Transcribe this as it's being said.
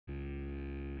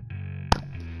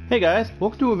Hey guys,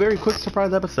 welcome to a very quick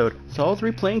surprise episode. So I was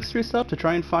replaying through stuff to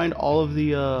try and find all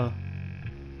the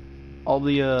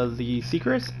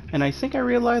secrets, and I think I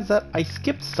realized that I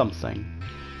skipped something.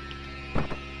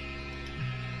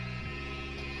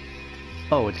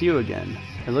 Oh, it's you again.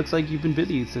 It looks like you've been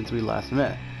busy since we last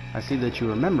met. I see that you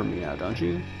remember me now, don't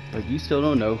you? But you still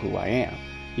don't know who I am.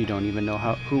 You don't even know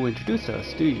who introduced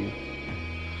us, do you?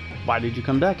 Why did you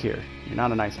come back here? You're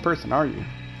not a nice person, are you?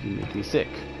 You make me sick.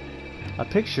 A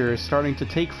picture is starting to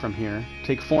take form here.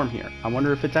 I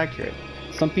wonder if it's accurate.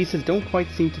 Some pieces don't quite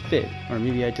seem to fit, or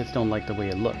maybe I just don't like the way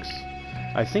it looks.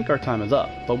 I think our time is up,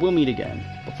 but we'll meet again.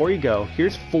 Before you go,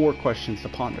 here's 4 questions to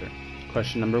ponder.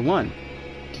 Question number 1.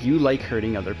 Do you like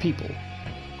hurting other people?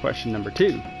 Question number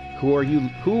 2.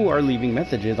 Who are leaving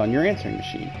messages on your answering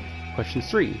machine? Question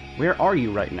 3. Where are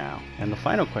you right now? And the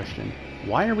final question,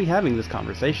 why are we having this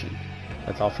conversation?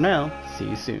 That's all for now. See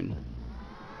you soon.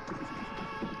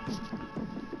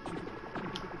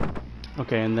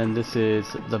 Okay, and then this is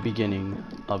the beginning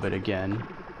of it again.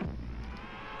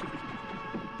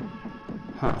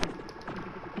 Huh.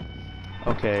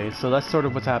 Okay, so that's sort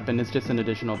of what's happened. It's just an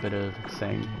additional bit of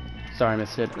saying, sorry I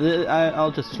missed it.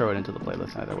 I'll just throw it into the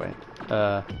playlist either way.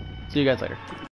 See you guys later.